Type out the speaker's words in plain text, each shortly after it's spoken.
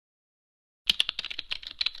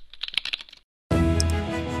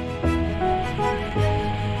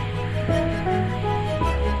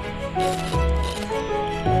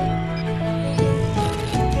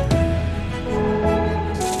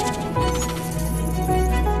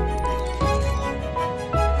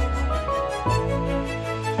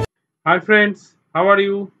Hi friends, how are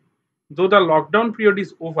you? Though the lockdown period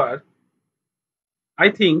is over, I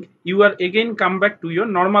think you are again come back to your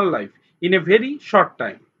normal life in a very short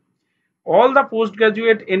time. All the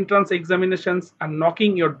postgraduate entrance examinations are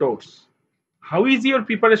knocking your doors. How is your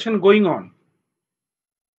preparation going on?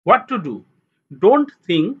 What to do? Don't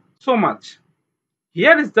think so much.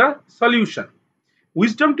 Here is the solution.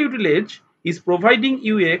 Wisdom Tutelage is providing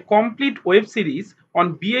you a complete web series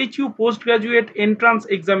on BHU postgraduate entrance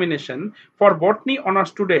examination for botany honor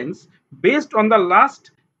students based on the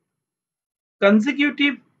last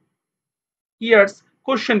consecutive year's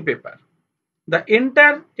question paper. The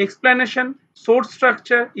entire explanation source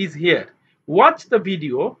structure is here. Watch the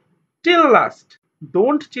video till last.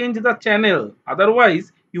 Don't change the channel,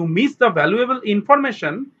 otherwise you miss the valuable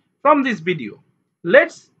information from this video.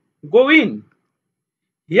 Let's go in.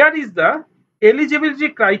 Here is the eligibility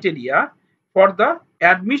criteria for the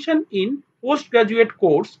admission in postgraduate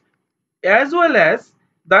course as well as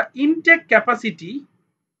the intake capacity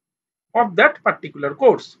of that particular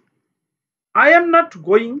course. I am not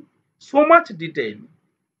going so much detail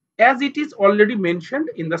as it is already mentioned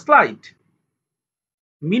in the slide.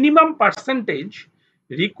 Minimum percentage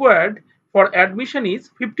required for admission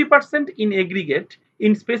is 50% in aggregate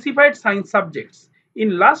in specified science subjects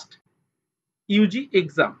in last UG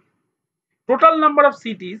exam. Total number of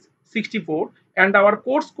seats is 64 and our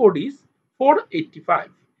course code is 485.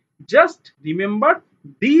 Just remember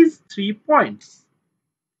these 3 points.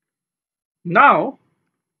 Now,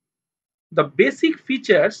 the basic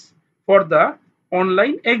features for the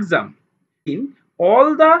online exam. In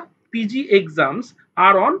all the PG exams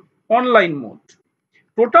are on online mode.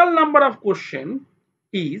 Total number of questions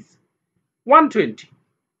is 120.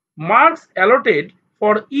 Marks allotted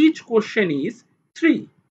for each question is 3.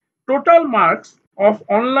 Total marks of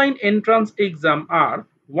online entrance exam are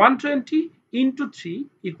 120 into 3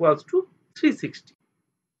 equals to 360.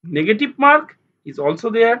 Negative mark is also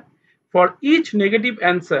there. For each negative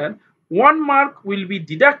answer, 1 mark will be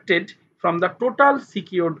deducted from the total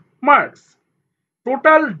secured marks.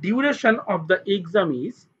 Total duration of the exam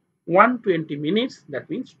is 120 minutes, that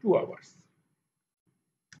means 2 hours.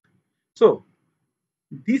 So,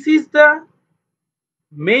 this is the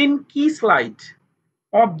main key slide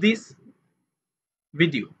of this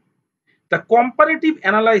video. The comparative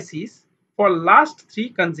analysis for last 3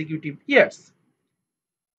 consecutive years.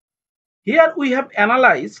 Here we have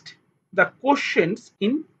analyzed the questions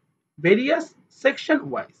in various section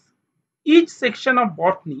wise. Each section of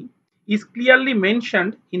botany is clearly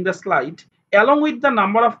mentioned in the slide along with the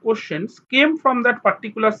number of questions came from that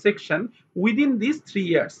particular section within these 3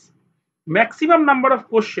 years. Maximum number of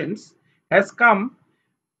questions has come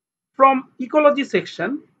from ecology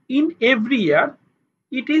section in every year.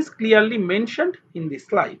 It is clearly mentioned in this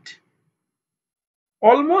slide.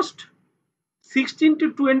 Almost 16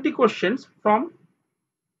 to 20 questions from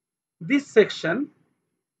this section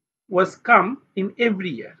was come in every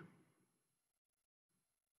year.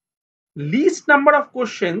 Least number of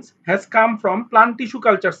questions has come from plant tissue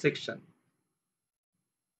culture section.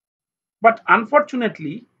 But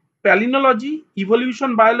unfortunately, palynology,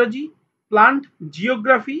 evolution biology, plant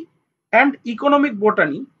geography and economic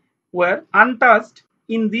botany were untouched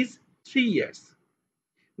in these 3 years.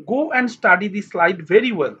 Go and study this slide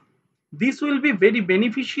very well. This will be very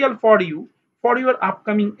beneficial for you for your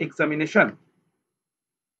upcoming examination.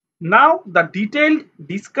 Now the detailed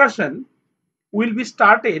discussion will be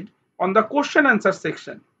started on the question answer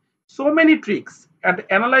section. So many tricks and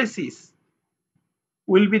analysis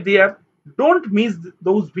will be there. Don't miss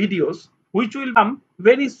those videos which will come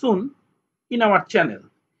very soon in our channel.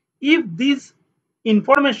 If these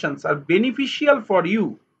informations are beneficial for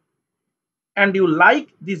you and you like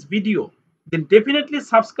this video, then definitely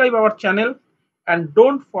subscribe our channel and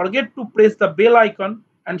don't forget to press the bell icon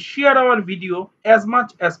and share our video as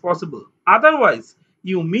much as possible. Otherwise,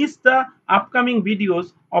 you miss the upcoming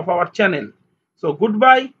videos of our channel. So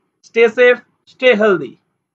goodbye, stay safe, stay healthy.